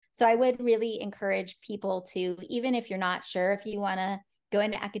So I would really encourage people to, even if you're not sure if you want to go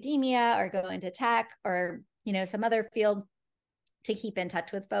into academia or go into tech or, some other field, to keep in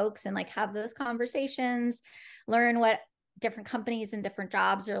touch with folks and like have those conversations, learn what different companies and different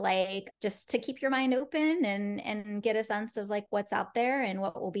jobs are like, just to keep your mind open and get a sense of like what's out there and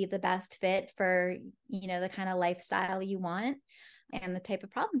what will be the best fit for, the kind of lifestyle you want and the type of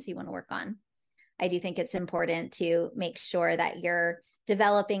problems you want to work on. I do think it's important to make sure that you're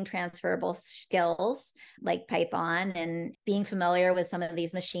developing transferable skills like Python and being familiar with some of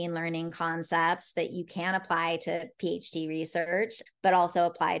these machine learning concepts that you can apply to PhD research, but also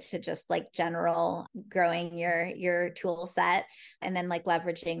apply to just like general growing your tool set, and then like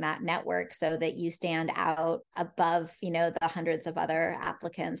leveraging that network so that you stand out above, the hundreds of other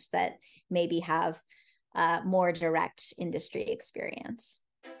applicants that maybe have more direct industry experience.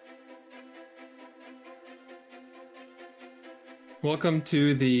 Welcome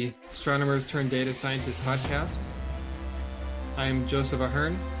to the Astronomers Turned Data Scientist podcast. I'm Joseph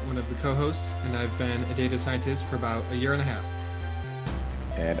Ahern, one of the co-hosts, and I've been a data scientist for about a year and a half.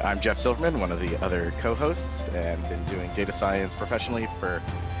 And I'm Jeff Silverman, one of the other co-hosts, and been doing data science professionally for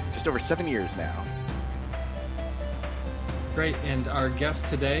just over 7 years now. Great, and our guest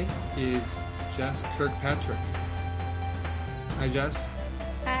today is Jess Kirkpatrick. Hi, Jess.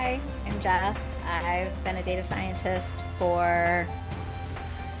 Hi, I'm Jess. I've been a data scientist for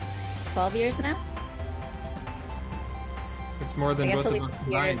 12 years now. It's more than both of us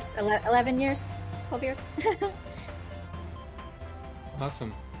combined. 11 years, 12 years.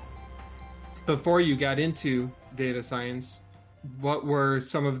 Awesome. Before you got into data science, what were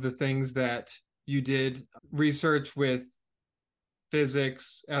some of the things that you did research with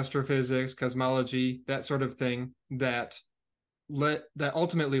physics, astrophysics, cosmology, that sort of thing that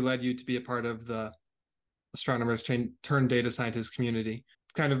ultimately led you to be a part of the Astronomers Turned Data Scientist community?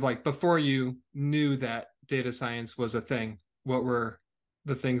 Kind of like before you knew that data science was a thing, what were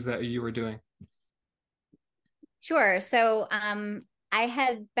the things that you were doing? Sure. So I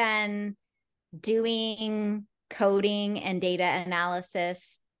had been doing coding and data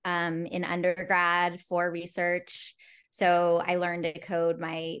analysis in undergrad for research. So I learned to code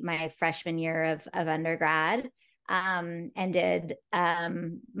my freshman year of undergrad. And did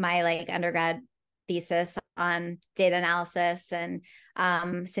my like undergrad thesis on data analysis and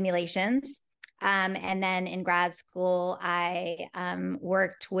simulations. And then in grad school, I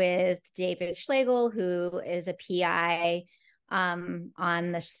worked with David Schlegel, who is a PI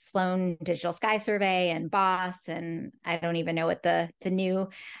on the Sloan Digital Sky Survey and BOSS. And I don't even know what the new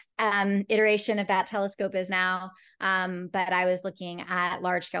iteration of that telescope is now. But I was looking at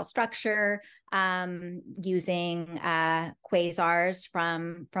large scale structure using quasars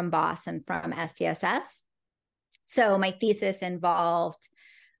from BOSS and from SDSS. So my thesis involved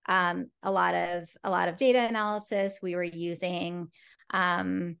a lot of data analysis. We were using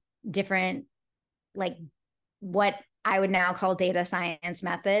different, like what I would now call data science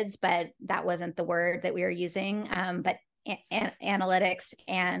methods, but that wasn't the word that we were using. But analytics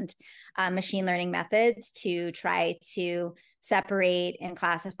and machine learning methods to try to separate and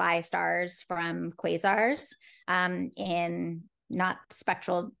classify stars from quasars in not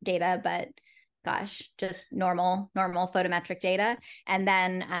spectral data, but just normal photometric data. And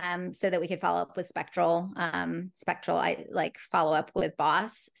then so that we could follow up with spectral, I like follow up with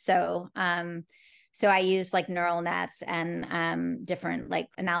BOSS. So I used like neural nets and different like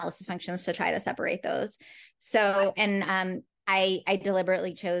analysis functions to try to separate those. So, and I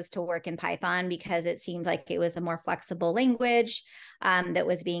deliberately chose to work in Python because it seemed like it was a more flexible language that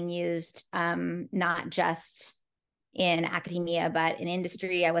was being used not just in academia, but in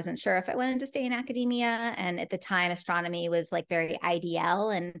industry. I wasn't sure if I wanted to stay in academia. And at the time, astronomy was like very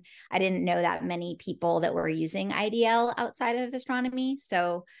IDL. And I didn't know that many people that were using IDL outside of astronomy.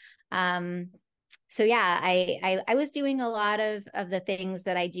 So yeah, I was doing a lot of the things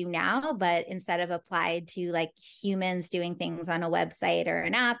that I do now, but instead of applied to like humans doing things on a website or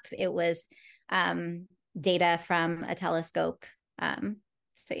an app, it was data from a telescope.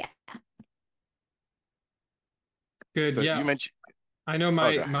 So yeah. Good. So yeah. you mentioned, I know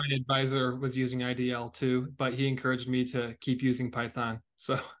my advisor was using IDL too, but he encouraged me to keep using Python.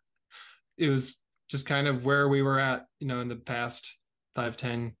 So it was just kind of where we were at, in the past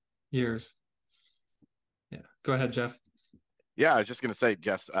 5-10 years. Yeah. Go ahead, Jeff. Yeah, I was just going to say,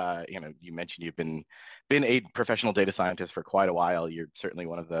 Jess, you mentioned you've been a professional data scientist for quite a while. You're certainly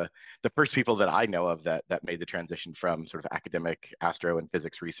one of the first people that I know of that made the transition from sort of academic astro and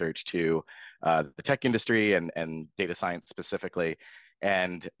physics research to the tech industry and data science specifically.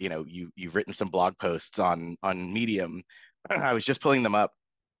 And you've written some blog posts on Medium. I was just pulling them up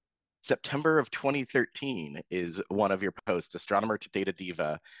September of 2013 is one of your posts, Astronomer to Data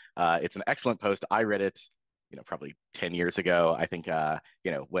Diva. It's an excellent post. I read it, probably 10 years ago, I think,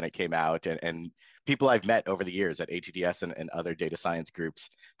 when it came out. And people I've met over the years at ATDS and other data science groups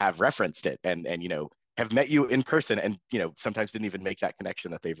have referenced it and have met you in person and, sometimes didn't even make that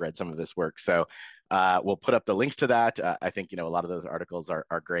connection that they've read some of this work. So we'll put up the links to that. I think, a lot of those articles are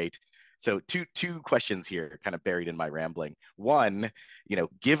great. So two questions here kind of buried in my rambling. One,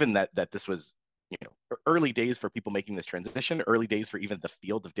 given that this was early days for people making this transition, early days for even the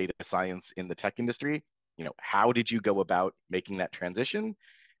field of data science in the tech industry, how did you go about making that transition?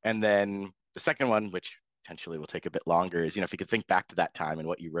 And then the second one, which potentially will take a bit longer, is if you could think back to that time and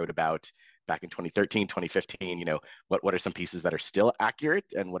what you wrote about back in 2013, 2015, what are some pieces that are still accurate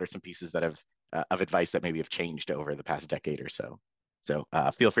and what are some pieces that have of advice that maybe have changed over the past decade or so? So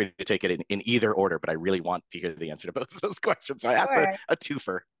feel free to take it in either order, but I really want to hear the answer to both of those questions. So I asked a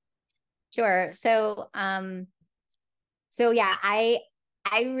twofer. Sure. So yeah, I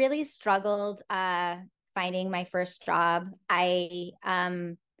really struggled finding my first job. I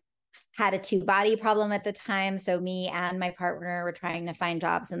had a two-body problem at the time. So me and my partner were trying to find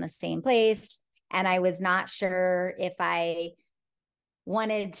jobs in the same place. And I was not sure if I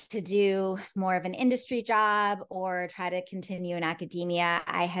wanted to do more of an industry job or try to continue in academia.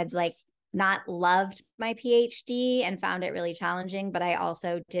 I had not loved my PhD and found it really challenging, but I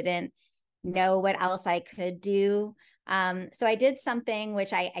also didn't know what else I could do. So I did something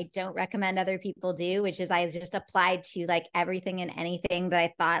which I don't recommend other people do, which is I just applied to everything and anything that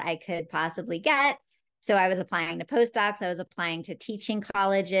I thought I could possibly get. So I was applying to postdocs. I was applying to teaching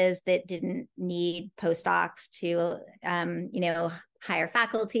colleges that didn't need postdocs to, hire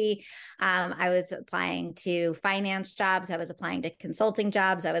faculty. I was applying to finance jobs. I was applying to consulting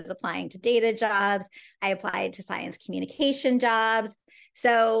jobs. I was applying to data jobs. I applied to science communication jobs.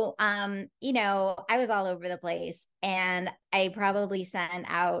 So, I was all over the place and I probably sent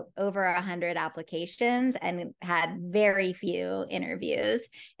out over 100 applications and had very few interviews.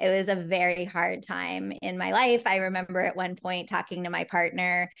 It was a very hard time in my life. I remember at one point talking to my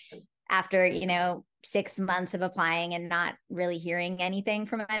partner after, 6 months of applying and not really hearing anything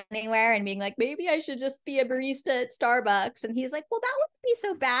from anywhere and being like, maybe I should just be a barista at Starbucks. And he's like, well, that wouldn't be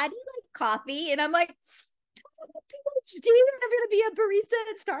so bad. You like coffee. And I'm like, PhD and I'm going to be a barista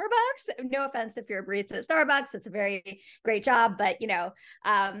at Starbucks. No offense if you're a barista at Starbucks, it's a very great job, but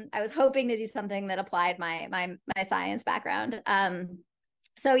I was hoping to do something that applied my science background.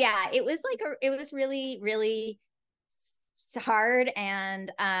 So yeah, it was it was really, really hard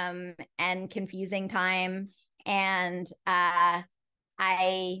and confusing time. And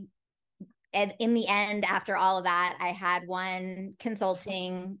and in the end, after all of that, I had one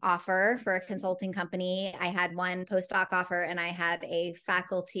consulting offer for a consulting company. I had one postdoc offer and I had a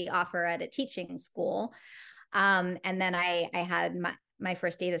faculty offer at a teaching school. And then I had my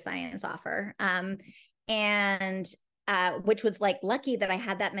first data science offer. And which was lucky that I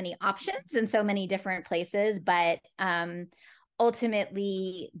had that many options in so many different places. But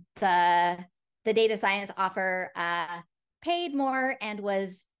ultimately, the data science offer paid more and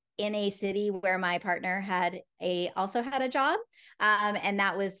was in a city where my partner also had a job. And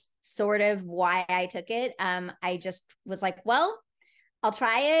that was sort of why I took it. I just was like, well, I'll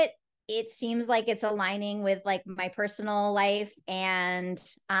try it. It seems like it's aligning with my personal life. And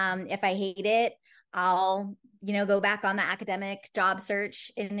if I hate it, I'll, go back on the academic job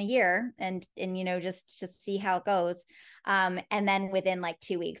search in a year and just see how it goes. And then within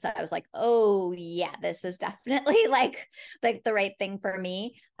 2 weeks, I was like, oh yeah, this is definitely the right thing for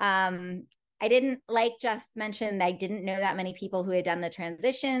me. I didn't, like Jeff mentioned, I didn't know that many people who had done the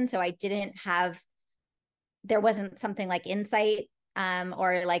transition. So there wasn't something like Insight,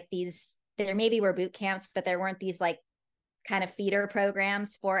 or there maybe were boot camps, but there weren't these kind of feeder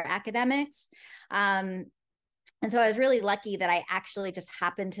programs for academics. And so I was really lucky that I actually just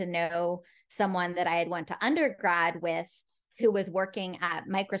happened to know someone that I had went to undergrad with who was working at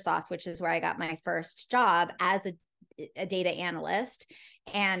Microsoft, which is where I got my first job as a data analyst.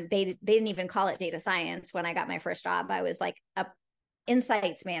 And they didn't even call it data science when I got my first job. I was a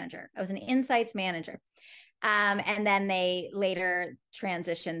insights manager. I was an insights manager. And then they later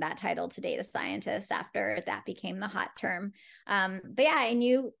transitioned that title to data scientist after that became the hot term. But yeah, I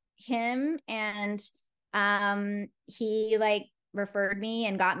knew him and he referred me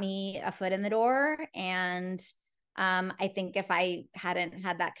and got me a foot in the door. And I think if I hadn't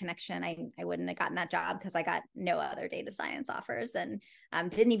had that connection, I wouldn't have gotten that job because I got no other data science offers and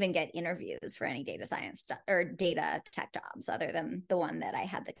didn't even get interviews for any data science or data tech jobs other than the one that I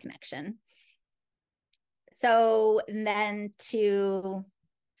had the connection. So then to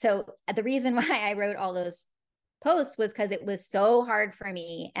So the reason why I wrote all those posts was because it was so hard for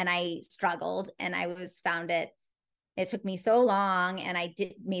me, and I struggled, and it took me so long, and I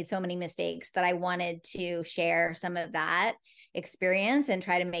made so many mistakes that I wanted to share some of that experience and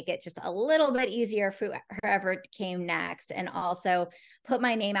try to make it just a little bit easier for whoever came next, and also put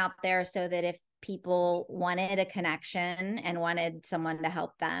my name out there so that if people wanted a connection and wanted someone to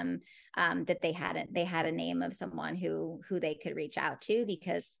help them, that they had a name of someone who they could reach out to,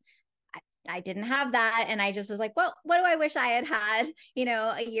 because I didn't have that. And I just was like, well, what do I wish I had,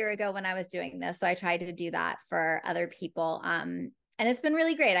 a year ago when I was doing this? So I tried to do that for other people. And it's been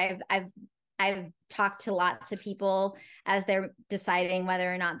really great. I've talked to lots of people as they're deciding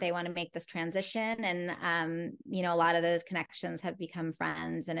whether or not they want to make this transition. And, a lot of those connections have become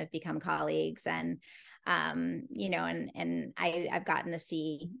friends and have become colleagues. And, I've gotten to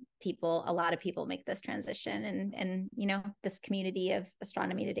see a lot of people make this transition, and this community of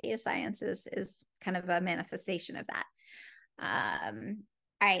astronomy to data science is kind of a manifestation of that. All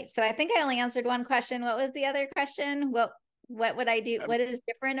right. So I think I only answered one question. What was the other question? What would I do? What is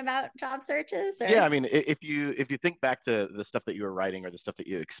different about job searches? Or? Yeah, I mean, if you think back to the stuff that you were writing or the stuff that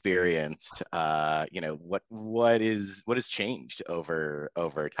you experienced, what has changed over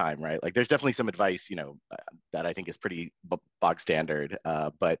time, right? Like, there's definitely some advice, that I think is pretty bog standard.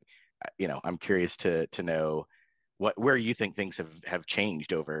 But I'm curious to know where you think things have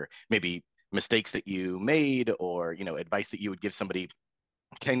changed over maybe mistakes that you made, or advice that you would give somebody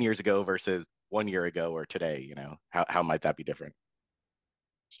 10 years ago versus 1 year ago or today. How might that be different?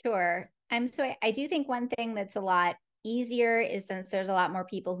 Sure. So I do think one thing that's a lot easier is, since there's a lot more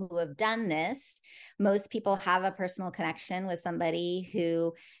people who have done this, most people have a personal connection with somebody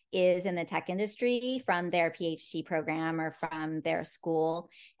who is in the tech industry from their PhD program or from their school.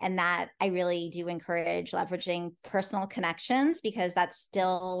 And that I really do encourage leveraging personal connections, because that's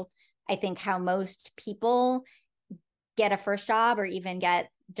still, I think, how most people get a first job or even get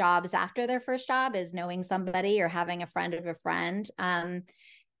jobs after their first job, is knowing somebody or having a friend of a friend.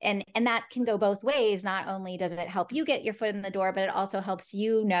 And that can go both ways. Not only does it help you get your foot in the door, but it also helps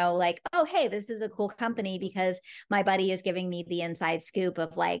know, like, oh, hey, this is a cool company because my buddy is giving me the inside scoop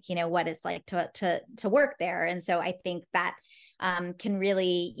of, like, what it's like to work there. And so I think that can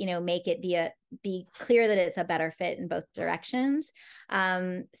really, make it be clear that it's a better fit in both directions.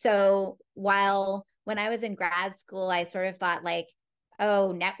 So while when I was in grad school, I sort of thought, like,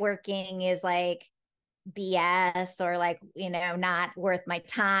 oh, networking is like BS, or like, not worth my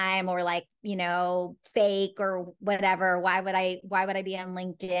time, or like, fake or whatever. Why would I be on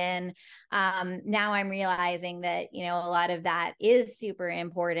LinkedIn? Now I'm realizing that, a lot of that is super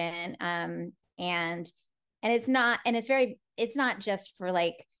important. And it's not just for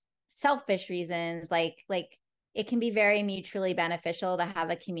like selfish reasons, like it can be very mutually beneficial to have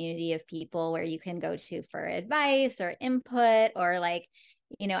a community of people where you can go to for advice or input, or like,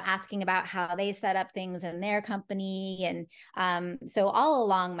 asking about how they set up things in their company. And so all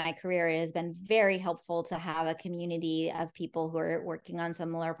along my career, it has been very helpful to have a community of people who are working on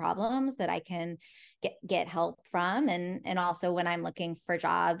similar problems that I can get help from. And also, when I'm looking for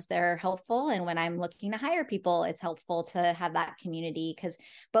jobs, they're helpful. And when I'm looking to hire people, it's helpful to have that community, because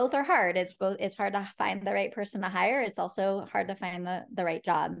both are hard. It's hard to find the right person to hire. It's also hard to find the right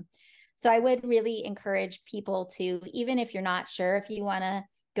job. So I would really encourage people to, even if you're not sure if you want to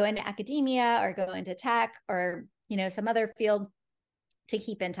go into academia or go into tech or, some other field, to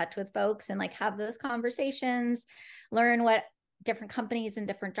keep in touch with folks and like have those conversations, learn what different companies and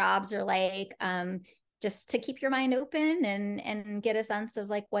different jobs are like, just to keep your mind open and get a sense of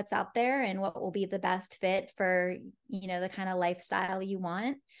like what's out there and what will be the best fit for, the kind of lifestyle you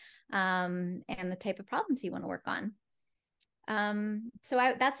want, and the type of problems you want to work on. So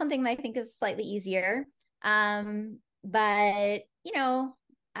that's something that I think is slightly easier. But,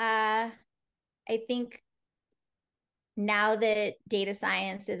 I think now that data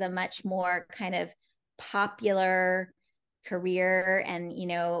science is a much more kind of popular career, and,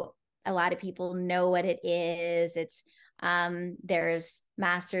 a lot of people know what it is. There's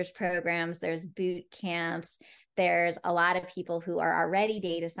master's programs, there's boot camps, there's a lot of people who are already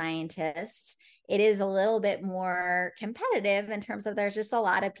data scientists. It is a little bit more competitive in terms of there's just a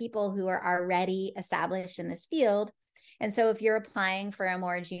lot of people who are already established in this field. And so if you're applying for a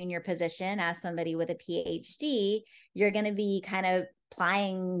more junior position as somebody with a PhD, you're going to be kind of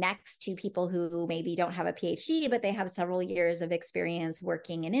applying next to people who maybe don't have a PhD, but they have several years of experience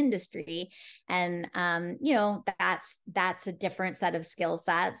working in industry. And, that's a different set of skill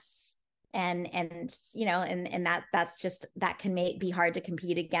sets. And that can be hard to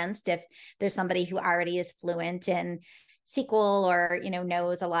compete against if there's somebody who already is fluent in, SQL or,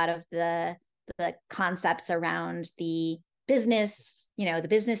 knows a lot of the concepts around the business, the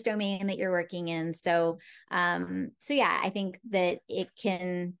business domain that you're working in. So yeah, I think that it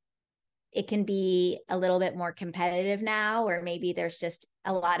can be a little bit more competitive now, or maybe there's just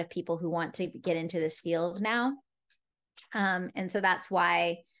a lot of people who want to get into this field now. And so that's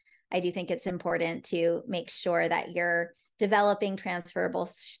why I do think it's important to make sure that you're developing transferable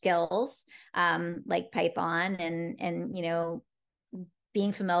skills, like Python and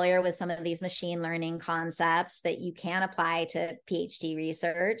being familiar with some of these machine learning concepts that you can apply to PhD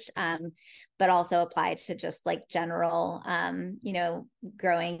research, but also apply to just like general,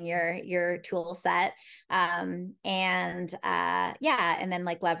 growing your tool set. And then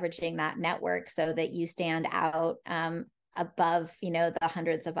like leveraging that network so that you stand out above, the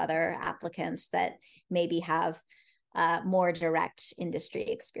hundreds of other applicants that maybe have more direct industry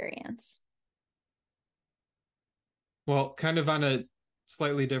experience. Well, kind of on a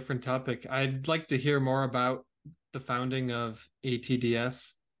slightly different topic, I'd like to hear more about the founding of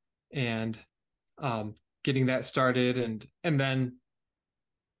ATDS and getting that started, and then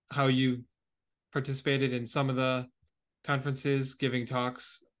how you participated in some of the conferences, giving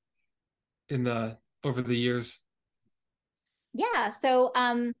talks over the years. Yeah. So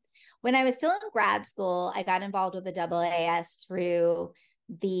when I was still in grad school, I got involved with the AAS through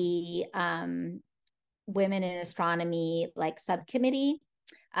the Women in Astronomy like subcommittee,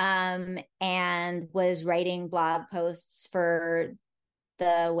 and was writing blog posts for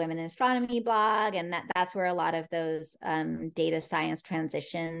the Women in Astronomy blog. And that's where a lot of those data science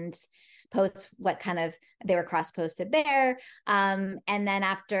transitions posts, they were cross posted there. And then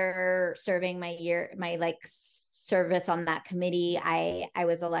after serving my like service on that committee, I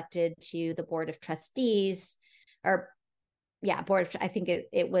was elected to the board of trustees, I think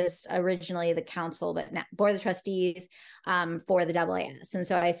it was originally the council, but now board of trustees for the AAS. And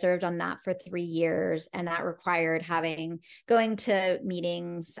so I served on that for 3 years, and that required going to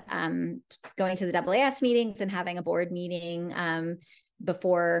meetings, going to the AAS meetings and having a board meeting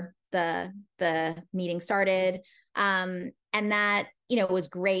before the meeting started. And that, was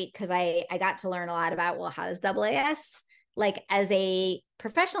great because I got to learn a lot about, well, how does AAS like as a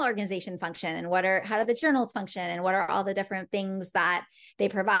professional organization function, and how do the journals function, and what are all the different things that they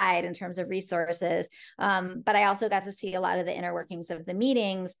provide in terms of resources. But I also got to see a lot of the inner workings of the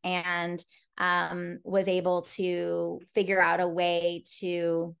meetings, and was able to figure out a way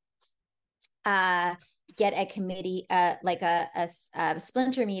to get a committee, like a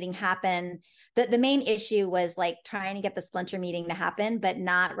splinter meeting happen. The main issue was like trying to get the splinter meeting to happen, but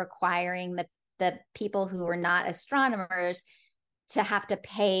not requiring the people who were not astronomers to have to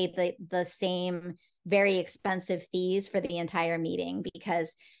pay the same very expensive fees for the entire meeting.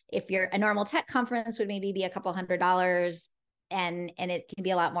 Because if you're a normal tech conference would maybe be a couple $100, and it can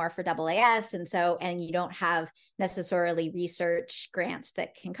be a lot more for AAS. And you don't have necessarily research grants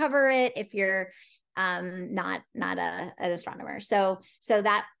that can cover it if you're not an astronomer. So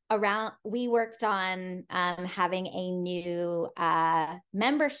that we worked on having a new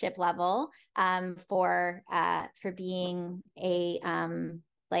membership level for being a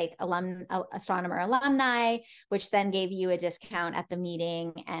like astronomer alumni, which then gave you a discount at the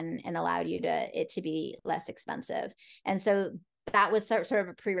meeting and allowed it to be less expensive. And so that was sort of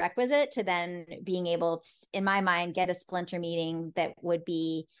a prerequisite to then being able to, in my mind, get a splinter meeting that would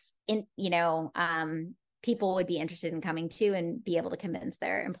be people would be interested in coming to and be able to convince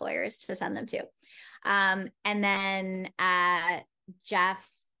their employers to send them to. And then Jeff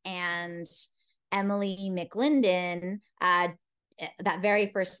and Emily McLinden, that very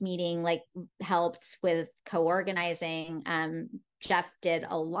first meeting, like helped with co-organizing. Jeff did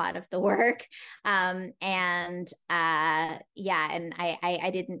a lot of the work. And I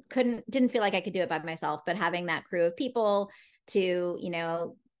didn't feel like I could do it by myself, but having that crew of people to,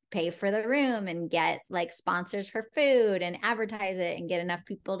 pay for the room and get like sponsors for food and advertise it and get enough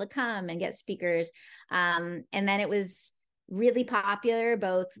people to come and get speakers. And then it was really popular,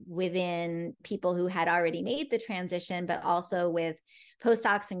 both within people who had already made the transition, but also with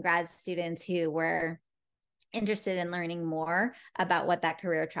postdocs and grad students who were interested in learning more about what that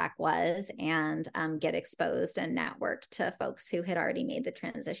career track was, and get exposed and network to folks who had already made the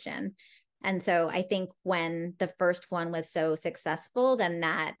transition. And so I think when the first one was so successful, then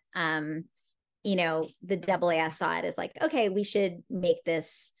that, the AAS saw it as like, okay, we should make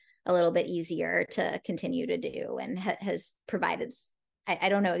this a little bit easier to continue to do, and has provided, I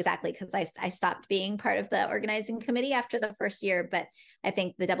don't know exactly, because I stopped being part of the organizing committee after the first year, but I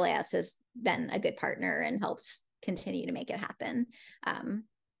think the AAS has been a good partner and helped continue to make it happen.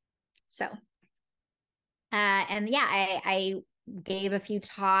 So. And yeah, I gave a few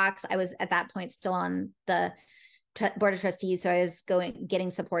talks. I was at that point still on the board of trustees, so I was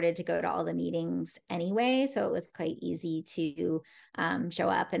getting supported to go to all the meetings anyway, so it was quite easy to show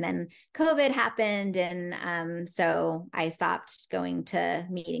up. And then COVID happened, and so I stopped going to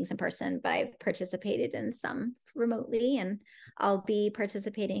meetings in person, but I've participated in some remotely, and I'll be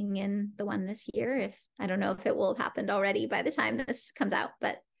participating in the one this year. If I don't know if it will have happened already by the time this comes out,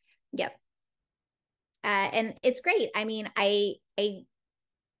 but yep. And it's great. I mean, I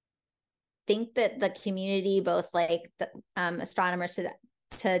think that the community, both like the astronomers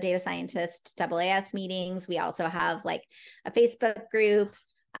to data scientists, AAS meetings. We also have like a Facebook group.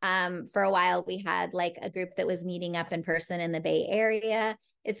 For a while, we had like a group that was meeting up in person in the Bay Area.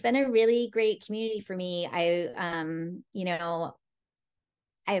 It's been a really great community for me. I've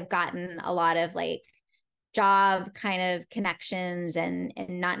gotten a lot of like job kind of connections, and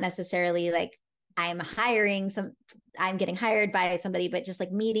not necessarily like I'm getting hired by somebody, but just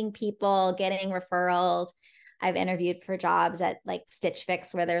like meeting people, getting referrals. I've interviewed for jobs at like Stitch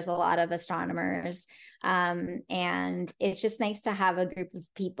Fix, where there's a lot of astronomers. And it's just nice to have a group of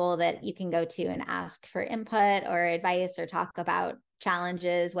people that you can go to and ask for input or advice or talk about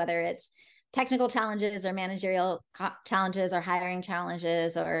challenges, whether it's technical challenges or managerial challenges or hiring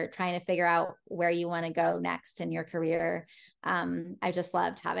challenges or trying to figure out where you want to go next in your career. I just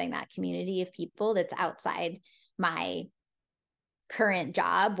loved having that community of people that's outside my current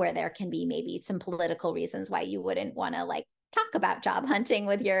job, where there can be maybe some political reasons why you wouldn't want to like talk about job hunting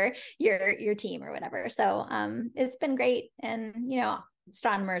with your team or whatever. So it's been great. And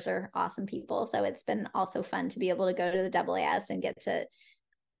astronomers are awesome people, so it's been also fun to be able to go to the AAS and get to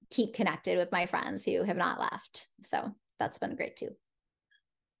keep connected with my friends who have not left. So that's been great too.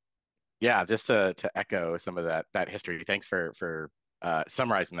 Yeah, just to echo some of that history. Thanks for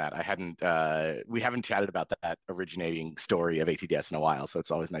summarizing that. We haven't chatted about that originating story of ATDS in a while, so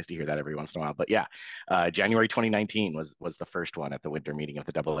it's always nice to hear that every once in a while. But yeah, January 2019 was the first one at the winter meeting of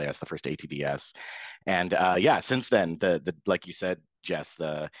the AAS, the first ATDS, and yeah, since then the like you said, Jess,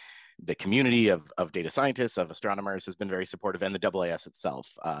 the community of data scientists, of astronomers, has been very supportive, and the AAS itself.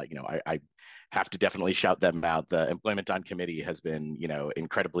 I have to definitely shout them out. The Employment on Committee has been,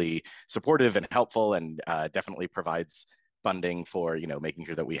 incredibly supportive and helpful, and definitely provides funding for, making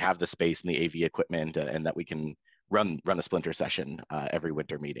sure that we have the space and the AV equipment, and that we can run a splinter session every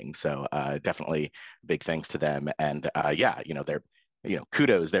winter meeting. So definitely big thanks to them. And yeah, they're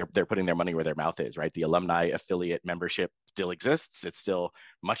kudos. They're putting their money where their mouth is, right? The alumni affiliate membership still exists. It's still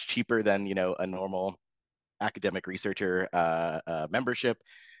much cheaper than a normal academic researcher membership.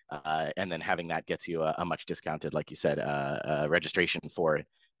 And then having that gets you a much discounted, like you said, registration for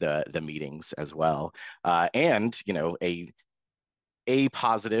the meetings as well. And a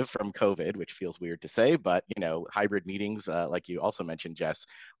positive from COVID, which feels weird to say, but hybrid meetings, like you also mentioned, Jess,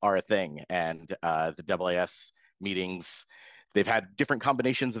 are a thing. And the AAS meetings, they've had different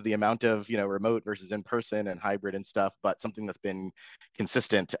combinations of the amount of remote versus in person and hybrid and stuff. But something that's been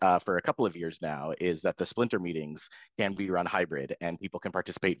consistent for a couple of years now is that the splinter meetings can be run hybrid, and people can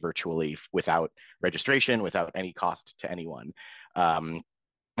participate virtually without registration, without any cost to anyone.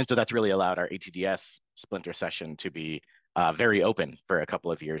 And so that's really allowed our ATDS splinter session to be very open for a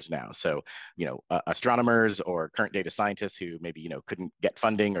couple of years now. So, astronomers or current data scientists who maybe, couldn't get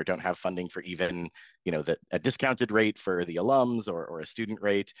funding or don't have funding for even, a discounted rate for the alums, or a student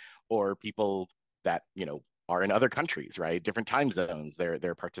rate, or people that, are in other countries, right? Different time zones.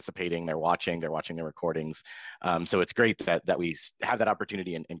 They're participating, they're watching the recordings. So it's great that we have that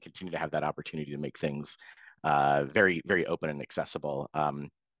opportunity, and continue to have that opportunity to make things very, very open and accessible.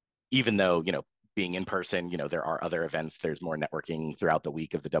 Even though, being in person, there are other events, there's more networking throughout the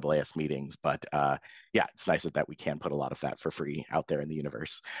week of the AAS meetings, but yeah, it's nice that we can put a lot of that for free out there in the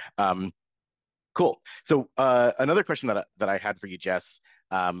universe. Cool. So another question that I had for you, Jess,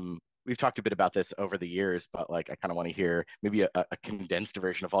 we've talked a bit about this over the years, but like I kind of want to hear maybe a condensed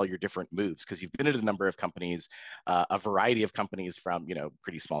version of all your different moves, because you've been at a number of companies, a variety of companies, from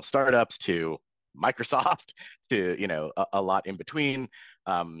pretty small startups to Microsoft to a lot in between.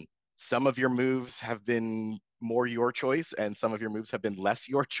 Some of your moves have been more your choice, and some of your moves have been less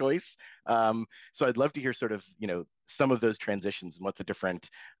your choice. So I'd love to hear sort of some of those transitions and what the different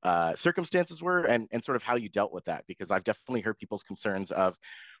circumstances were, and sort of how you dealt with that, because I've definitely heard people's concerns of,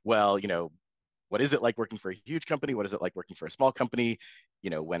 well, what is it like working for a huge company? What is it like working for a small company?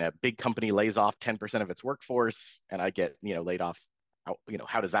 When a big company lays off 10% of its workforce and I get laid off,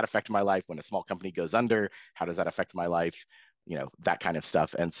 how does that affect my life? When a small company goes under, how does that affect my life? That kind of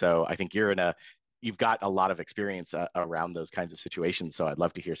stuff. And so I think you're in a you've got a lot of experience around those kinds of situations. So I'd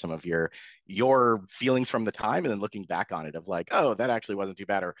love to hear some of your feelings from the time, and then looking back on it of like, oh, that actually wasn't too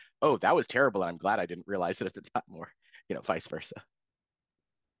bad, or oh, that was terrible, and I'm glad I didn't realize it at the time, or vice versa.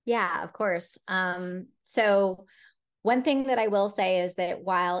 Yeah, of course. So one thing that I will say is that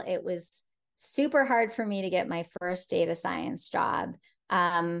while it was super hard for me to get my first data science job,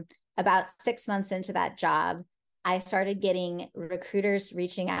 about 6 months into that job, I started getting recruiters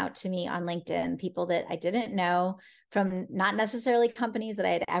reaching out to me on LinkedIn, people that I didn't know from not necessarily companies that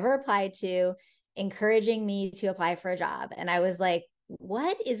I had ever applied to, encouraging me to apply for a job. And I was like,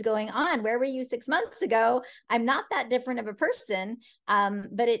 what is going on? Where were you 6 months ago? I'm not that different of a person.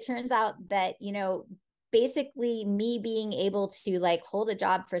 But it turns out that, basically me being able to like hold a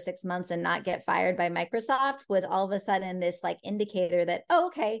job for 6 months and not get fired by Microsoft was all of a sudden this like indicator that, oh,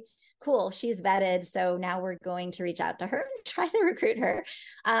 okay, cool, she's vetted. So now we're going to reach out to her and try to recruit her.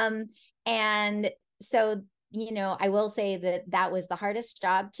 And so, I will say that that was the hardest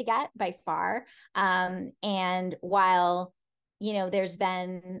job to get by far. And while, there's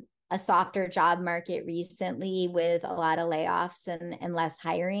been a softer job market recently with a lot of layoffs and less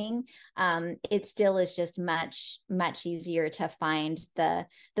hiring, it still is just much, much easier to find the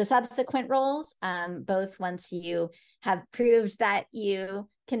subsequent roles, both once you have proved that you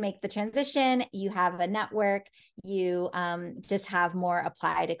can make the transition, you have a network, you just have more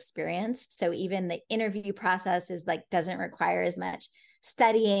applied experience. So even the interview process is like doesn't require as much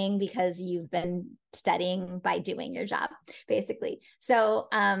studying because you've been studying by doing your job, basically. So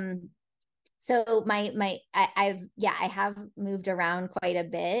I have moved around quite a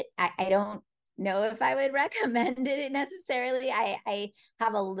bit. I don't know if I would recommend it necessarily. I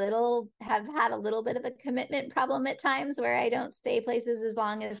have had a little bit of a commitment problem at times where I don't stay places as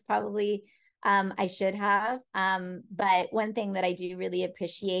long as probably I should have. But one thing that I do really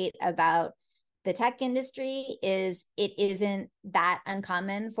appreciate about the tech industry is it isn't that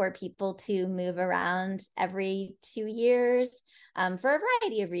uncommon for people to move around every 2 years, for a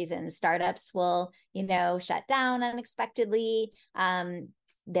variety of reasons. Startups will, shut down unexpectedly.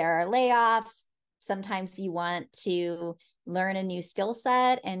 There are layoffs. Sometimes you want to learn a new skill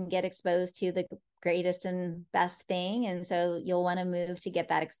set and get exposed to the greatest and best thing. And so you'll want to move to get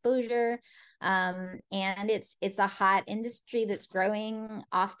that exposure. And it's a hot industry that's growing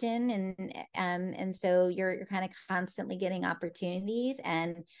often. And so you're kind of constantly getting opportunities,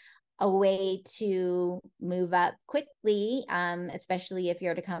 and a way to move up quickly, especially if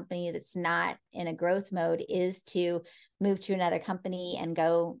you're at a company that's not in a growth mode, is to move to another company and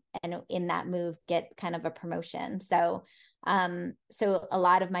go and in that move get kind of a promotion. So a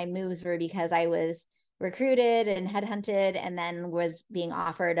lot of my moves were because I was recruited and headhunted and then was being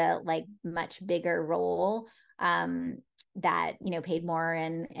offered a like much bigger role that paid more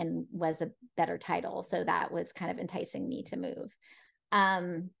and was a better title. So that was kind of enticing me to move.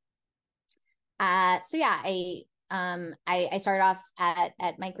 So yeah, I started off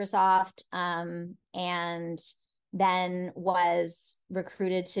at Microsoft, and then was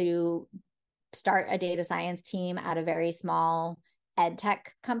recruited to start a data science team at a very small ed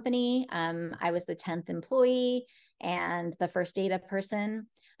tech company. I was the 10th employee and the first data person.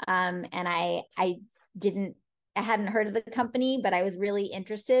 And I hadn't heard of the company, but I was really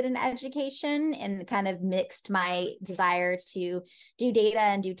interested in education and kind of mixed my desire to do data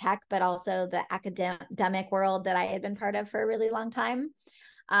and do tech, but also the academic world that I had been part of for a really long time.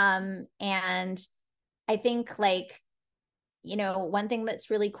 And I think one thing that's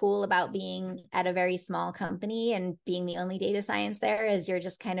really cool about being at a very small company and being the only data science there is you're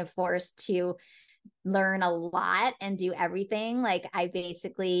just kind of forced to learn a lot and do everything. Like I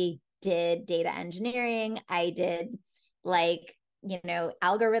basically did data engineering. I did algorithms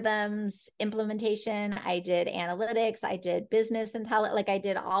implementation. I did analytics. I did business intelligence. Like I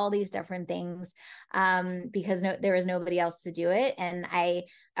did all these different things because there was nobody else to do it. And I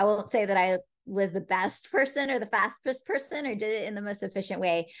won't say that I was the best person or the fastest person or did it in the most efficient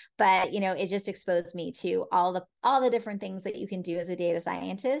way, but it just exposed me to all the different things that you can do as a data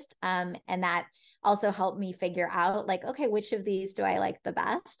scientist, and that also helped me figure out like, okay, which of these do I like the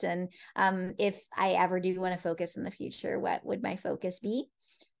best, and if I ever do want to focus in the future, what would my focus be?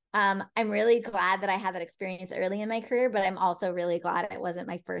 I'm really glad that I had that experience early in my career, but I'm also really glad it wasn't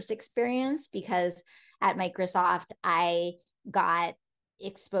my first experience, because at Microsoft I got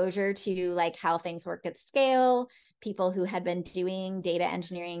exposure to like how things work at scale, people who had been doing data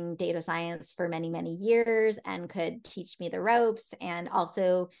engineering, data science for many, many years and could teach me the ropes, and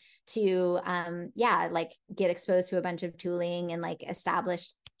also to get exposed to a bunch of tooling and like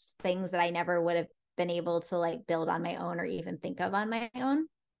establish things that I never would have been able to like build on my own or even think of on my own.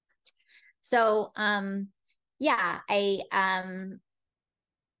 So, yeah, I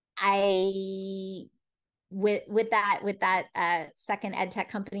with that second ed tech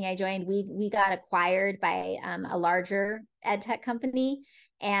company I joined, we got acquired by a larger ed tech company,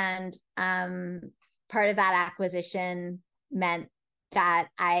 and part of that acquisition meant that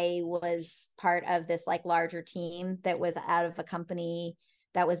I was part of this like larger team that was out of a company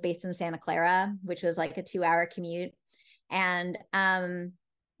that was based in Santa Clara, which was like a 2-hour commute. And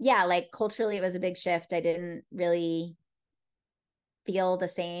yeah, like culturally it was a big shift. I didn't really feel the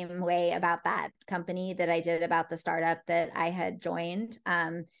same way about that company that I did about the startup that I had joined.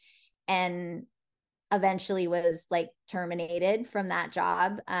 And eventually was like terminated from that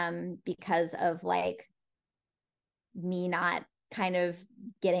job because of like me not kind of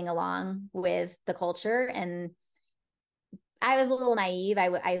getting along with the culture. And I was a little naive.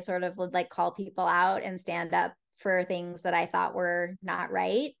 I sort of would like call people out and stand up for things that I thought were not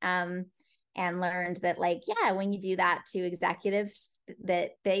right. And learned that like, yeah, when you do that to executives,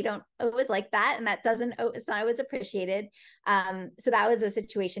 that they don't always like that, and that doesn't, it's not always appreciated. So that was a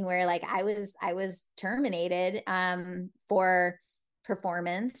situation where like I was terminated for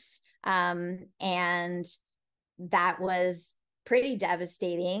performance, and that was pretty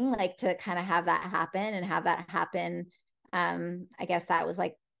devastating, like to kind of have that happen and have that happen. I guess that was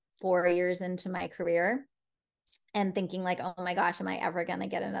like 4 years into my career, and thinking like, oh my gosh, am I ever going to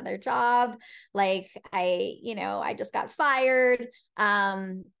get another job? Like I just got fired.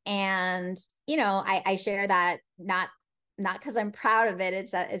 And I share that not because I'm proud of it.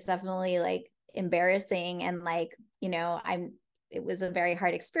 It's definitely like embarrassing, and like, it was a very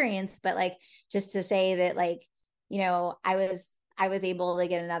hard experience, but like, just to say that like, I was able to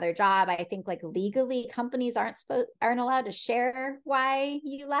get another job. I think like legally companies aren't allowed to share why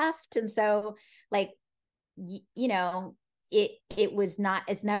you left. And so like,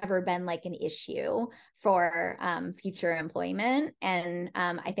 it's never been like an issue for future employment. And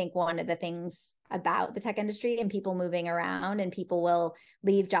I think one of the things about the tech industry and people moving around, and people will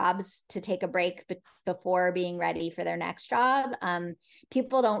leave jobs to take a break before being ready for their next job.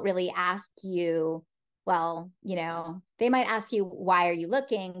 People don't really ask you, well, they might ask you, why are you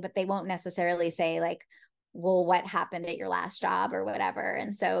looking? But they won't necessarily say like, well, what happened at your last job or whatever.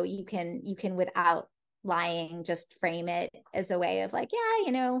 And so you can without lying, just frame it as a way of like,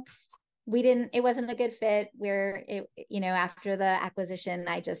 yeah, it wasn't a good fit. After the acquisition,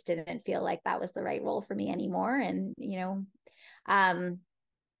 I just didn't feel like that was the right role for me anymore. And,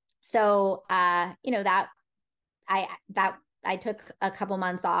 so, that I took a couple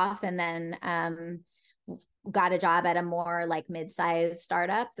months off, and then, got a job at a more like mid-sized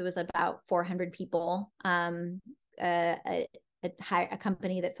startup. There was about 400 people, a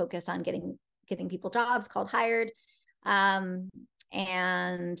company that focused on getting people jobs, called Hired,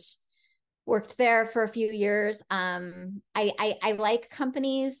 and worked there for a few years. I like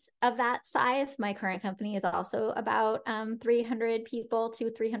companies of that size. My current company is also about 300 people to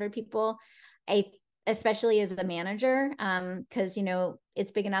 300 people. Especially as a manager, because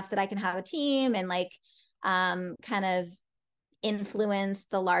it's big enough that I can have a team and like kind of influence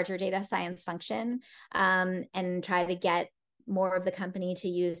the larger data science function, and try to get more of the company to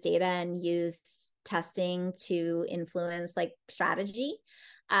use data and use testing to influence like strategy.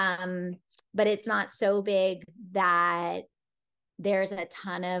 But it's not so big that there's a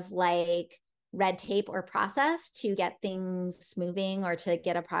ton of like red tape or process to get things moving or to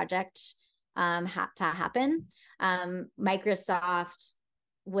get a project to happen. Microsoft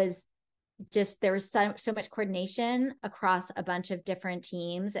was just, there was so much coordination across a bunch of different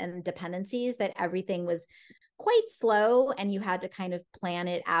teams and dependencies that everything was quite slow, and you had to kind of plan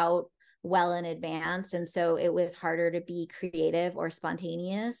it out well in advance. And so it was harder to be creative or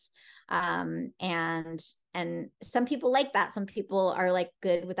spontaneous. And some people like that. Some people are like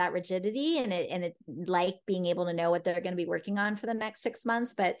good with that rigidity, and it like being able to know what they're going to be working on for the next 6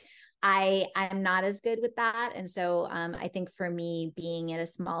 months. But I'm not as good with that. And so I think for me, being in a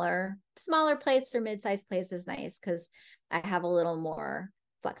smaller place or mid-sized place is nice, because I have a little more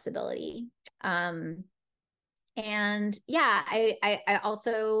flexibility. And yeah, I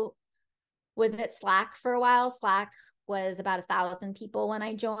also was at Slack for a while. Slack was about 1,000 people when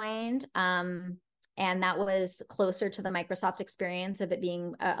I joined. And that was closer to the Microsoft experience of it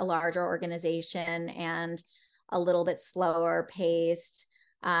being a larger organization and a little bit slower paced.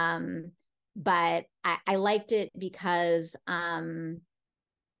 But I liked it because there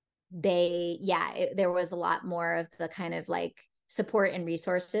was a lot more of the kind of like support and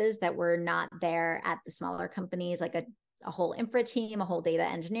resources that were not there at the smaller companies, like a whole infra team, a whole data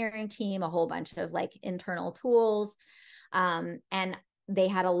engineering team, a whole bunch of like internal tools. And they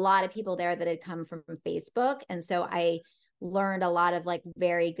had a lot of people there that had come from Facebook. And so I learned a lot of like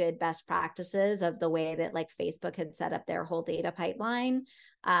very good best practices of the way that like Facebook had set up their whole data pipeline.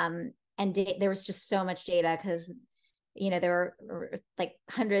 And there was just so much data because, there were like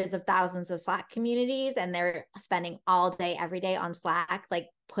hundreds of thousands of Slack communities, and they're spending all day, every day on Slack, like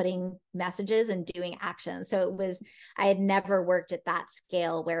putting messages and doing actions. So I had never worked at that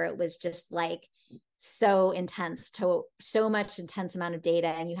scale where it was just like so much intense amount of data.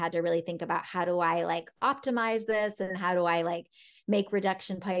 And you had to really think about, how do I like optimize this? And how do I like make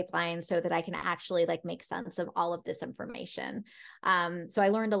reduction pipelines so that I can actually like make sense of all of this information? So I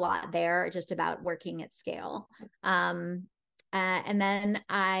learned a lot there just about working at scale. And then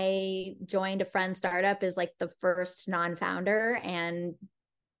I joined a friend startup as like the first non-founder and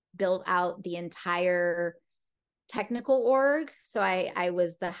built out the entire technical org. So I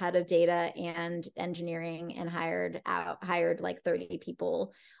was the head of data and engineering, and hired like 30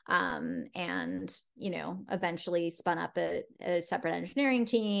 people, and eventually spun up a separate engineering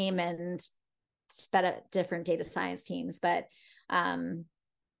team and sped up different data science teams. But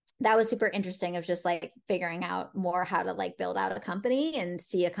that was super interesting, of just like figuring out more how to like build out a company and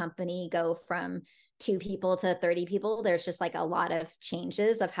see a company go from 2 people to 30 people. There's just like a lot of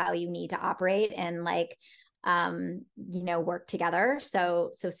changes of how you need to operate and like work together. So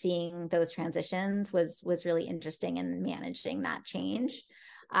seeing those transitions was really interesting, and managing that change.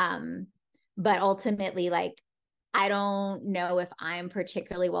 But ultimately, like, I don't know if I'm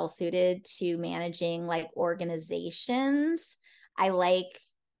particularly well suited to managing like organizations. I like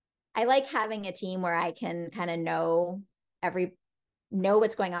having a team where I can kind of know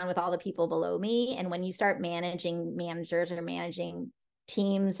what's going on with all the people below me. And when you start managing managers or managing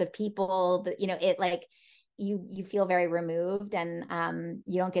teams of people, that it like you feel very removed, and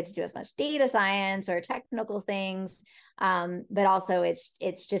you don't get to do as much data science or technical things, but also it's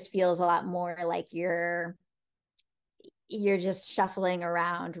just feels a lot more like you're just shuffling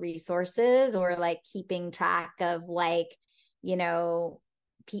around resources, or like keeping track of like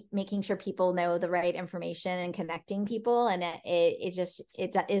making sure people know the right information and connecting people, and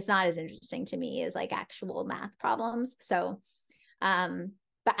it's not as interesting to me as like actual math problems. So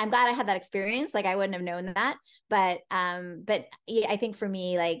but I'm glad I had that experience. Like, I wouldn't have known that. But yeah, I think for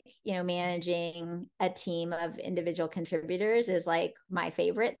me, like, managing a team of individual contributors is like my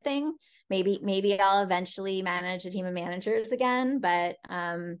favorite thing. Maybe I'll eventually manage a team of managers again, but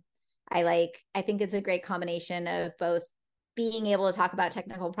I think it's a great combination of both being able to talk about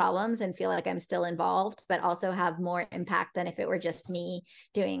technical problems and feel like I'm still involved, but also have more impact than if it were just me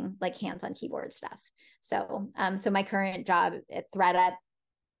doing like hands-on keyboard stuff. So my current job at ThreadUp,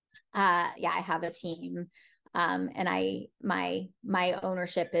 I have a team, and my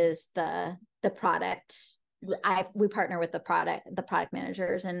ownership is the product. We partner with the product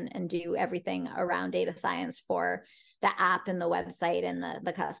managers, and do everything around data science for the app and the website and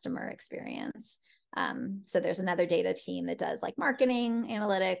the customer experience. So there's another data team that does like marketing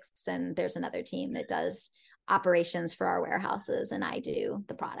analytics, and there's another team that does operations for our warehouses, and I do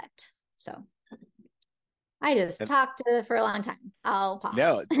the product. So I just talked for a long time. I'll pause.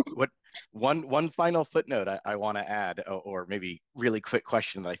 No, one final footnote I want to add, or maybe really quick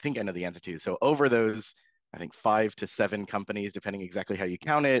question that I think I know the answer to. So over those, I think 5 to 7 companies, depending exactly how you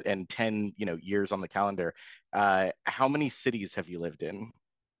count it, and 10 years on the calendar, how many cities have you lived in?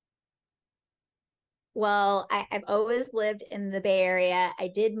 Well, I've always lived in the Bay Area. I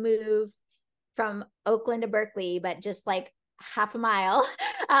did move from Oakland to Berkeley, but just like half a mile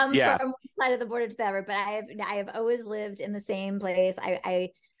from one side of the border to the other. But I have always lived in the same place. I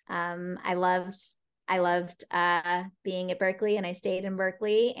loved being at Berkeley, and I stayed in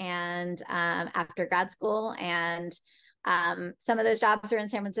Berkeley and after grad school, and some of those jobs were in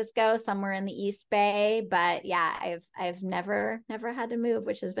San Francisco, some were in the East Bay, but yeah, I've never had to move,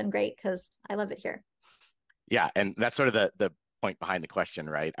 which has been great because I love it here. Yeah, and that's sort of the point behind the question,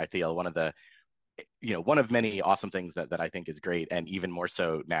 right? I feel one of many awesome things that I think is great, and even more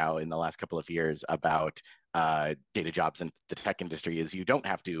so now in the last couple of years about data jobs in the tech industry, is you don't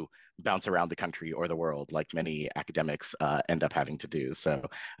have to bounce around the country or the world like many academics end up having to do. So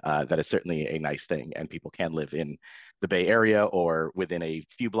that is certainly a nice thing, and people can live in the Bay Area or within a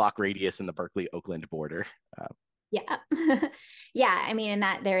few block radius in the Berkeley-Oakland border. Yeah. Yeah. I mean, and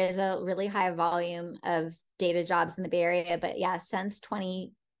that there is a really high volume of data jobs in the Bay Area, but yeah, since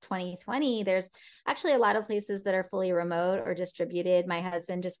 2020, there's actually a lot of places that are fully remote or distributed. My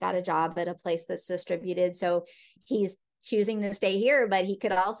husband just got a job at a place that's distributed. So he's choosing to stay here, but he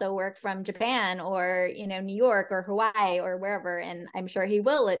could also work from Japan or, New York or Hawaii or wherever. And I'm sure he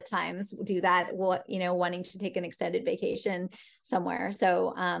will at times do that, wanting to take an extended vacation somewhere.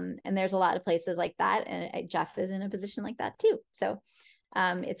 So, and there's a lot of places like that. And Jeff is in a position like that too. So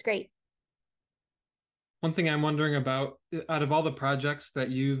it's great. One thing I'm wondering about, out of all the projects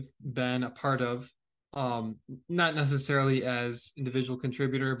that you've been a part of, not necessarily as individual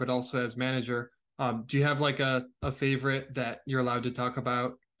contributor, but also as manager, do you have like a favorite that you're allowed to talk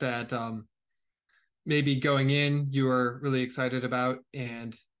about that maybe going in you were really excited about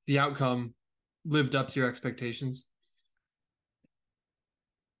and the outcome lived up to your expectations?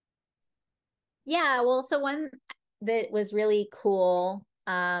 Yeah, well, so one that was really cool.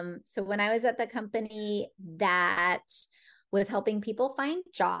 So when I was at the company that was helping people find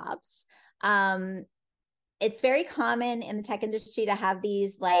jobs, it's very common in the tech industry to have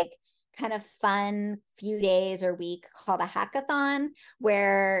these like kind of fun few days or week called a hackathon,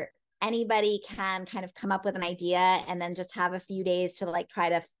 where anybody can kind of come up with an idea and then just have a few days to like try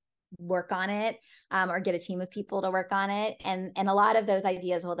to work on it, or get a team of people to work on it. And a lot of those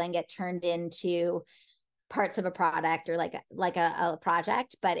ideas will then get turned into parts of a product or like a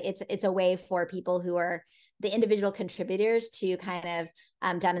project. But it's a way for people who are the individual contributors to kind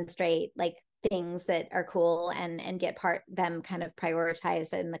of demonstrate like things that are cool and get them kind of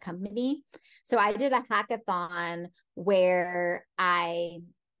prioritized in the company. So I did a hackathon where I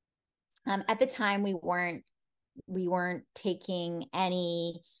at the time we weren't collecting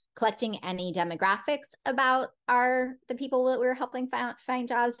any demographics about the people that we were helping find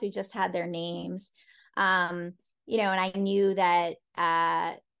jobs. We just had their names. And I knew that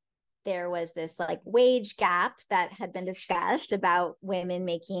there was this like wage gap that had been discussed about women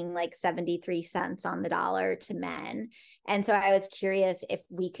making like 73 cents on the dollar to men. And so I was curious if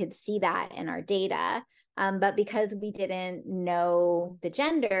we could see that in our data. But because we didn't know the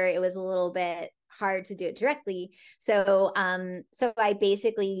gender, it was a little bit hard to do it directly. So I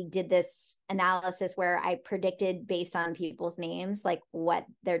basically did this analysis where I predicted based on people's names, like what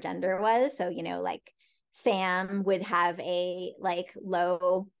their gender was. So, like Sam would have a like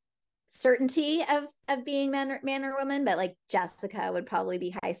low certainty of being man or woman, but like Jessica would probably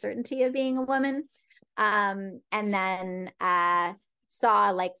be high certainty of being a woman. And then saw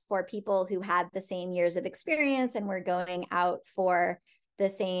like for people who had the same years of experience and were going out for the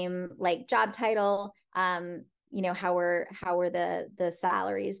same like job title, how were the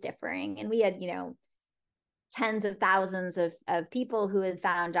salaries differing. And we had tens of thousands of people who had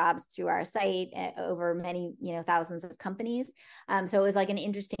found jobs through our site over many thousands of companies. So it was like an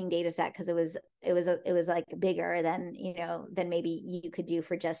interesting data set because it was like bigger than than maybe you could do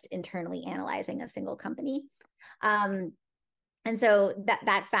for just internally analyzing a single company. And so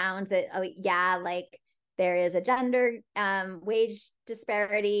that found that, oh yeah, like there is a gender wage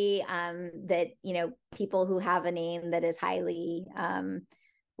disparity, that people who have a name that is highly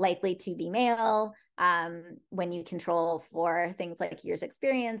likely to be male, when you control for things like years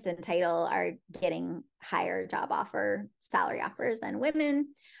experience and title, are getting higher salary offers than women.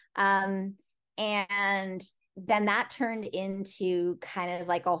 And then that turned into kind of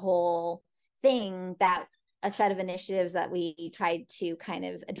like a whole thing, that a set of initiatives that we tried to kind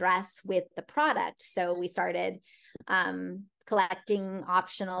of address with the product. So we started collecting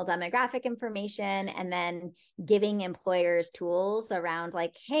optional demographic information and then giving employers tools around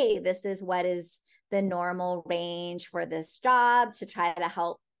like, hey, this is what is the normal range for this job, to try to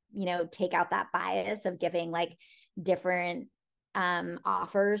help, take out that bias of giving like different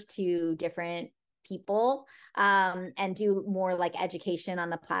offers to different people, and do more like education on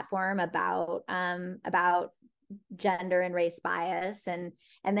the platform about gender and race bias. And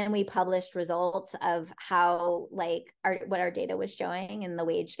then we published results of how like what our data was showing and the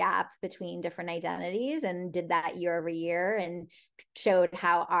wage gap between different identities, and did that year over year and showed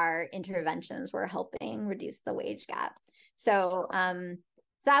how our interventions were helping reduce the wage gap. So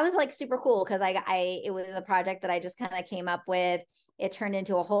that was like super cool because it was a project that I just kind of came up with. It turned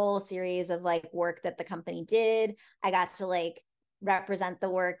into a whole series of like work that the company did. I got to like represent the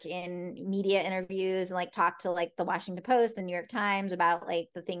work in media interviews and like talk to like the Washington Post, the New York Times about like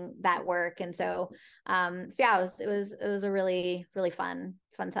that work. And so yeah, it was a really, really fun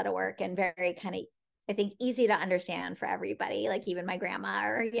set of work, and very kind of, I think, easy to understand for everybody, like even my grandma,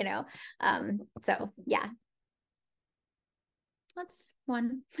 or so yeah, that's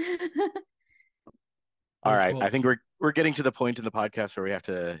one. All right. Cool. I think we're getting to the point in the podcast where we have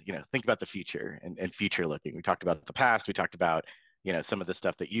to, think about the future and future looking. We talked about the past. We talked about, some of the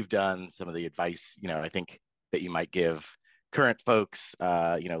stuff that you've done, some of the advice, I think that you might give current folks,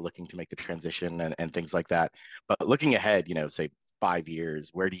 looking to make the transition and things like that. But looking ahead, say 5 years,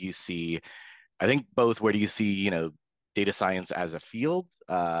 where do you see, I think both, where do you see, data science as a field,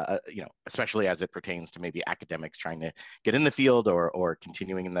 especially as it pertains to maybe academics trying to get in the field or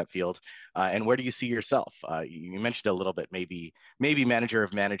continuing in that field, and where do you see yourself? You mentioned a little bit, maybe manager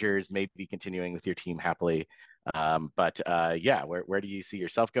of managers, maybe continuing with your team happily, but yeah, where do you see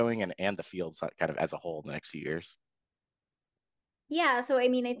yourself going, and the field kind of as a whole in the next few years? Yeah. So, I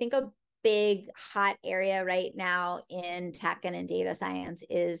mean, I think a big hot area right now in tech and in data science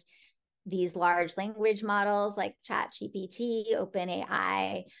is these large language models like ChatGPT,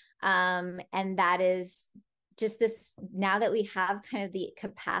 OpenAI. And that is just this, now that we have kind of the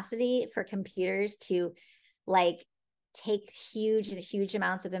capacity for computers to like take huge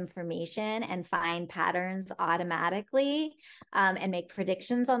amounts of information and find patterns automatically, and make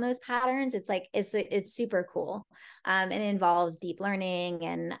predictions on those patterns, it's super cool. And it involves deep learning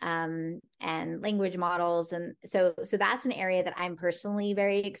and language models, and so that's an area that I'm personally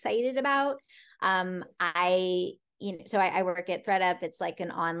very excited about. I work at ThreadUp. It's like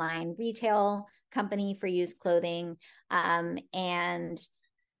an online retail company for used clothing, and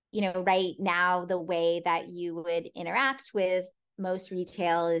right now, the way that you would interact with most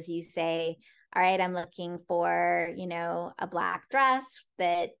retail is you say, all right, I'm looking for, a black dress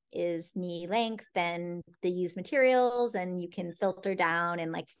that is knee length and the used materials, and you can filter down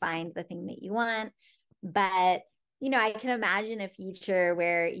and like find the thing that you want. But, I can imagine a future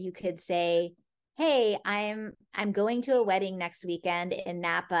where you could say, hey, I'm going to a wedding next weekend in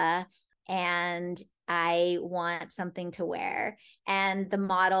Napa, and I want something to wear. And the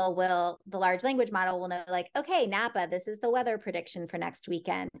large language model will know, like, okay, Napa, this is the weather prediction for next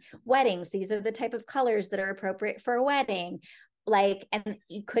weekend. Weddings, these are the type of colors that are appropriate for a wedding. Like, and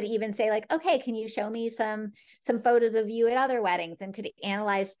you could even say, like, okay, can you show me some photos of you at other weddings, and could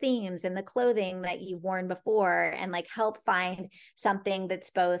analyze themes and the clothing that you've worn before, and like help find something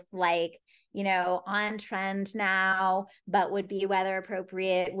that's both like, on trend now, but would be weather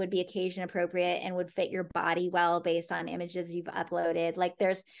appropriate, would be occasion appropriate, and would fit your body well based on images you've uploaded. Like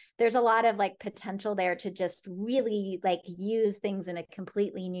there's a lot of like potential there to just really like use things in a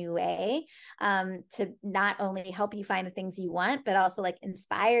completely new way, to not only help you find the things you want, but also like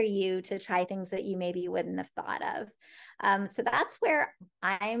inspire you to try things that you maybe wouldn't have thought of. So that's where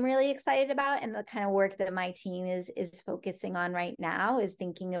I'm really excited about, and the kind of work that my team is focusing on right now is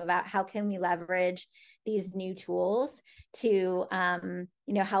thinking about how can we leverage these new tools to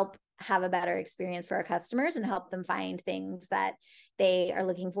help have a better experience for our customers and help them find things that they are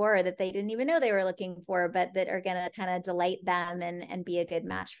looking for, or that they didn't even know they were looking for, but that are going to kind of delight them and be a good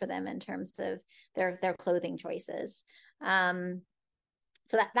match for them in terms of their clothing choices.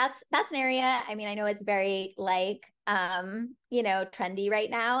 So that's an area. I mean, I know it's very like trendy right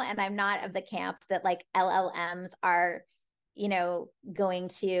now, and I'm not of the camp that like LLMs are going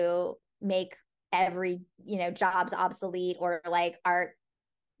to make every jobs obsolete, or like are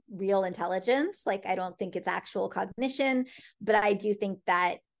real intelligence. Like, I don't think it's actual cognition, but I do think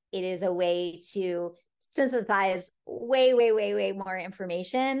that it is a way to synthesize way more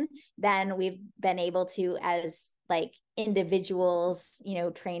information than we've been able to as like individuals,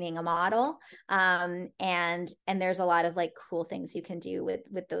 training a model. And there's a lot of like cool things you can do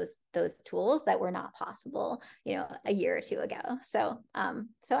with those tools that were not possible, a year or two ago. So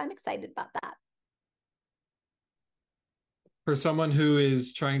I'm excited about that. For someone who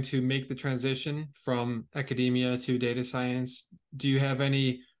is trying to make the transition from academia to data science, do you have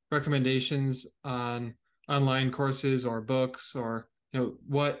any recommendations on online courses or books, or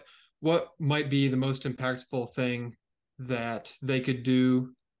what might be the most impactful thing that they could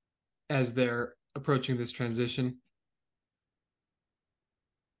do as they're approaching this transition?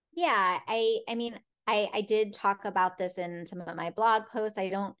 Yeah, I mean, I did talk about this in some of my blog posts. I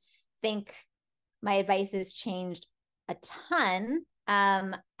don't think my advice has changed a ton.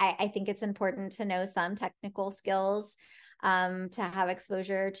 I think it's important to know some technical skills, to have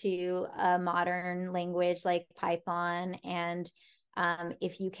exposure to a modern language like Python. And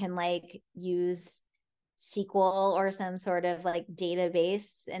if you can like use SQL or some sort of like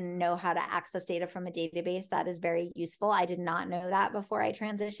database and know how to access data from a database, that is very useful. I did not know that before I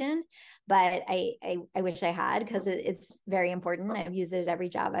transitioned, but I wish I had, because it's very important. I've used it at every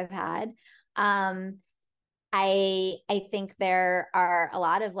job I've had. I think there are a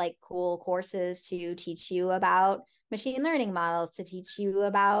lot of like cool courses to teach you about machine learning models, to teach you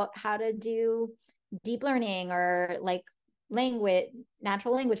about how to do deep learning, or like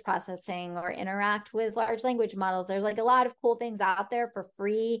natural language processing or interact with large language models. There's like a lot of cool things out there for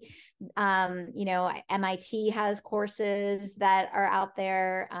free. MIT has courses that are out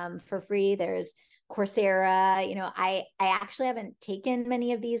there for free. There's Coursera. I actually haven't taken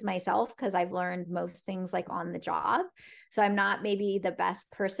many of these myself because I've learned most things like on the job. So I'm not maybe the best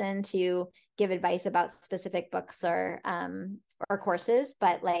person to give advice about specific books or courses,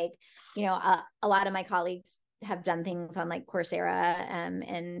 but like, a lot of my colleagues have done things on like Coursera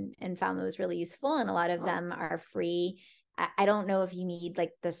and found those really useful. And a lot of them are free. I don't know if you need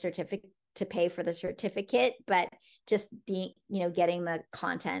like the certificate to pay for the certificate, but just being, getting the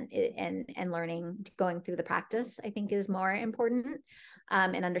content and learning, going through the practice, I think is more important,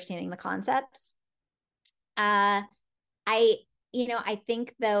 and understanding the concepts. I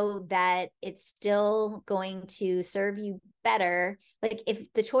think though that it's still going to serve you better. Like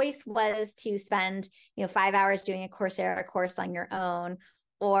if the choice was to spend, 5 hours doing a Coursera course on your own,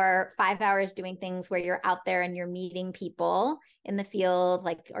 or 5 hours doing things where you're out there and you're meeting people in the field,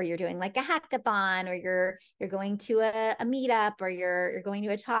 like, or you're doing like a hackathon, or you're going to a meetup, or you're going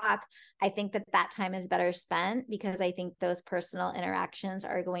to a talk. I think that time is better spent, because I think those personal interactions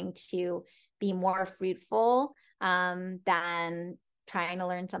are going to be more fruitful than trying to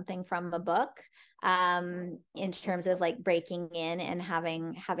learn something from a book, in terms of like breaking in and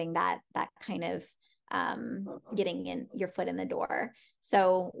having that kind of getting in your foot in the door.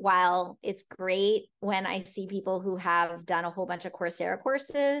 So while it's great when I see people who have done a whole bunch of Coursera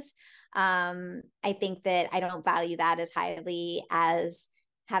courses, I think that I don't value that as highly as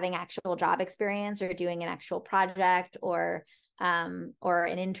having actual job experience or doing an actual project or an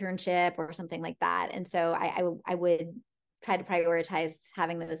internship or something like that. And so I would try to prioritize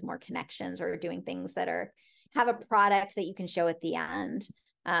having those more connections, or doing things that have a product that you can show at the end.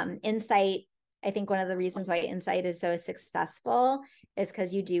 Insight, I think one of the reasons why Insight is so successful is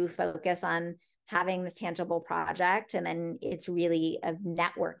because you do focus on having this tangible project, and then it's really a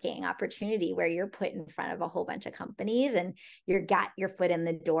networking opportunity where you're put in front of a whole bunch of companies and you've got your foot in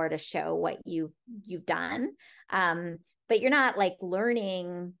the door to show what you've done. But you're not like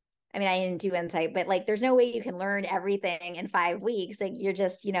learning. I mean, I didn't do Insight, but like, there's no way you can learn everything in 5 weeks. Like, you're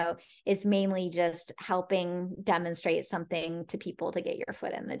just, it's mainly just helping demonstrate something to people to get your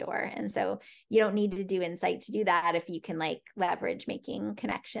foot in the door. And so you don't need to do Insight to do that if you can like leverage making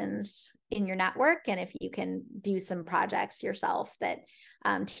connections in your network, and if you can do some projects yourself that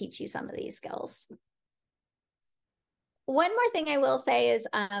teach you some of these skills. One more thing I will say is,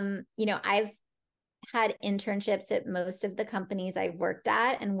 I've had internships at most of the companies I've worked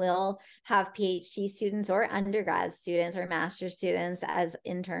at, and will have PhD students or undergrad students or master's students as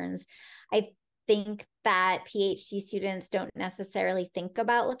interns. I think that PhD students don't necessarily think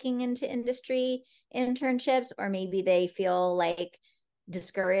about looking into industry internships, or maybe they feel like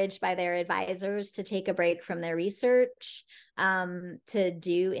discouraged by their advisors to take a break from their research to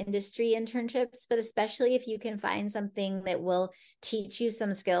do industry internships. But especially if you can find something that will teach you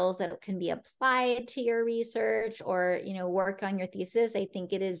some skills that can be applied to your research, or work on your thesis, I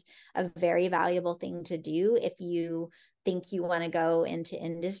think it is a very valuable thing to do if you think you want to go into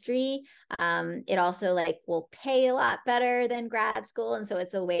industry. It also like will pay a lot better than grad school, and so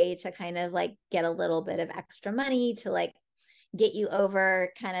it's a way to kind of like get a little bit of extra money to like get you over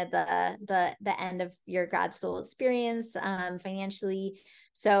kind of the end of your grad school experience financially.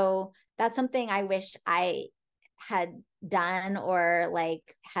 So that's something I wish I had done, or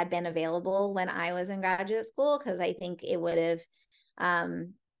like had been available when I was in graduate school, because I think it would have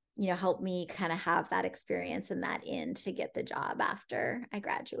helped me kind of have that experience and that in to get the job after I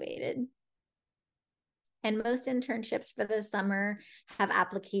graduated. And most internships for the summer have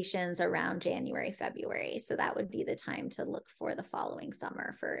applications around January, February. So that would be the time to look for the following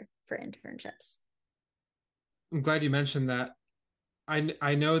summer for internships. I'm glad you mentioned that.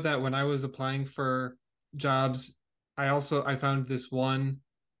 I know that when I was applying for jobs, I found this one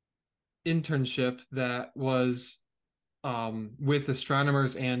internship that was with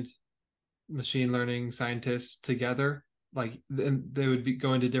astronomers and machine learning scientists together. Like, they would be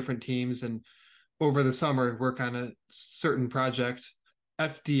going to different teams and over the summer work on a certain project.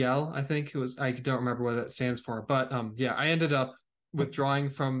 FDL, I think it was. I don't remember what that stands for, but I ended up withdrawing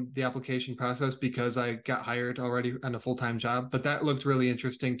from the application process because I got hired already on a full-time job. But that looked really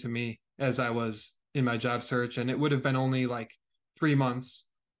interesting to me as I was in my job search, and it would have been only like 3 months.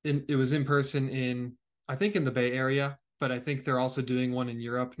 It was in person I think in the Bay Area, but I think they're also doing one in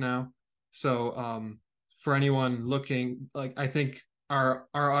Europe now. So for anyone looking, like, I think our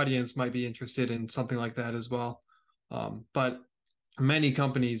audience might be interested in something like that as well. But many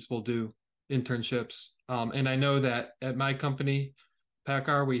companies will do internships. And I know that at my company,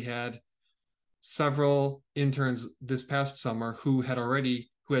 PACCAR, we had several interns this past summer who had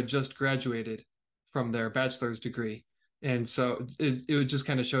just graduated from their bachelor's degree. And so it just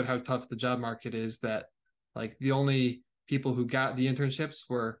kind of showed how tough the job market is, that like the only people who got the internships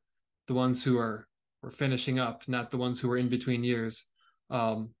were the ones who were finishing up, not the ones who were in between years.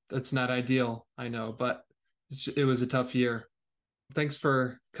 That's not ideal, I know, but it was a tough year. Thanks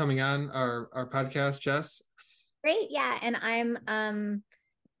for coming on our podcast, Jess. Great. Yeah. And I'm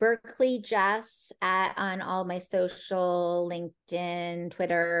Berkeley Jess on all my social, LinkedIn,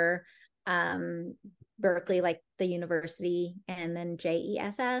 Twitter, Berkeley, like the university, and then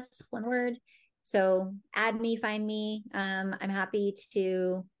JESS, one word. So add me, find me. I'm happy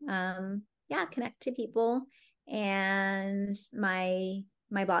to connect to people. And my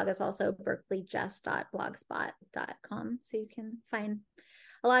blog is also berkeleyjess.blogspot.com. So you can find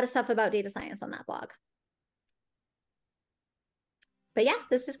a lot of stuff about data science on that blog. But yeah,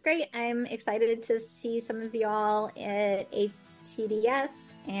 this is great. I'm excited to see some of y'all at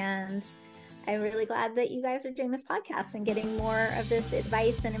ATDS, and I'm really glad that you guys are doing this podcast and getting more of this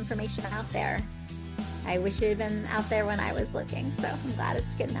advice and information out there. I wish it had been out there when I was looking, so I'm glad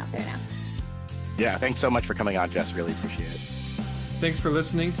it's getting out there now. Yeah, thanks so much for coming on, Jess. Really appreciate it. Thanks for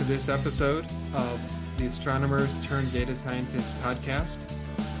listening to this episode of the Astronomers Turned Data Scientists podcast.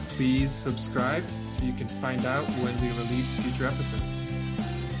 Please subscribe so you can find out when we release future episodes.